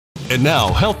And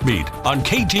now, Health Beat on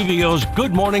KTVO's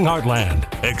Good Morning Heartland.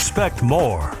 Expect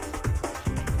more.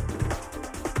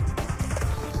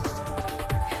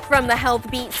 From the Health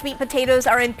Beat, sweet potatoes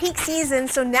are in peak season,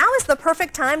 so now is the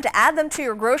perfect time to add them to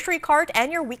your grocery cart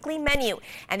and your weekly menu.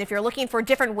 And if you're looking for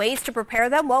different ways to prepare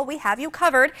them, well, we have you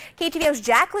covered. KTVO's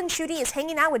Jacqueline Schutte is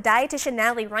hanging out with dietitian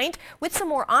Natalie Reint with some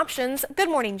more options. Good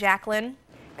morning, Jacqueline.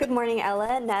 Good morning,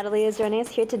 Ella. Natalie is joining us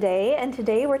here today, and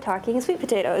today we're talking sweet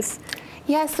potatoes.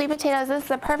 Yes, sweet potatoes. This is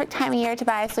the perfect time of year to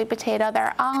buy a sweet potato.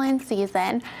 They're all in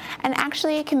season. And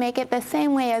actually, you can make it the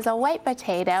same way as a white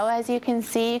potato. As you can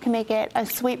see, you can make it a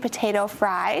sweet potato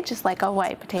fry, just like a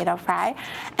white potato fry,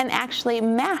 and actually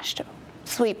mashed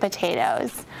sweet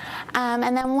potatoes.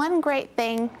 And then one great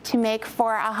thing to make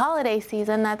for a holiday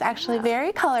season that's actually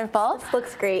very colorful. This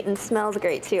looks great and smells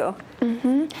great too.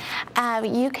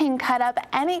 You can cut up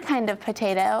any kind of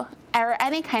potato or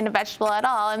any kind of vegetable at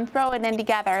all and throw it in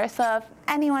together. So if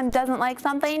anyone doesn't like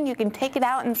something, you can take it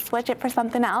out and switch it for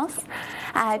something else.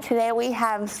 Today we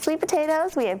have sweet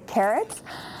potatoes, we have carrots,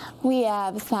 we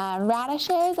have some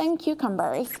radishes and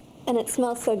cucumbers. And it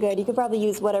smells so good. You could probably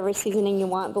use whatever seasoning you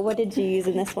want, but what did you use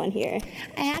in this one here?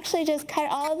 I actually just cut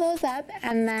all of those up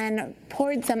and then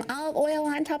poured some olive oil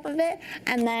on top of it,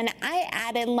 and then I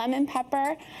added lemon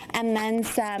pepper and then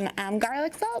some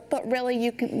garlic salt, but really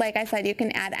you can, like I said, you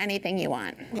can add anything you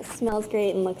want. It smells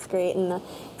great and looks great, and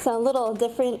some little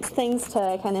different things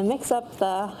to kind of mix up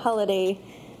the holiday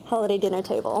dinner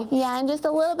table. Yeah, and just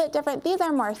a little bit different. These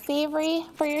are more savory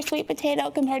for your sweet potato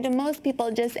compared to most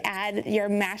people just add your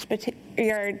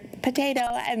your potato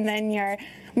and then your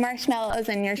marshmallows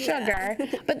and your sugar.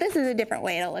 But this is a different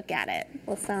way to look at it.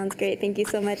 Well, sounds great. Thank you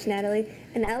so much, Natalie.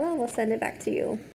 And Ella, we'll send it back to you.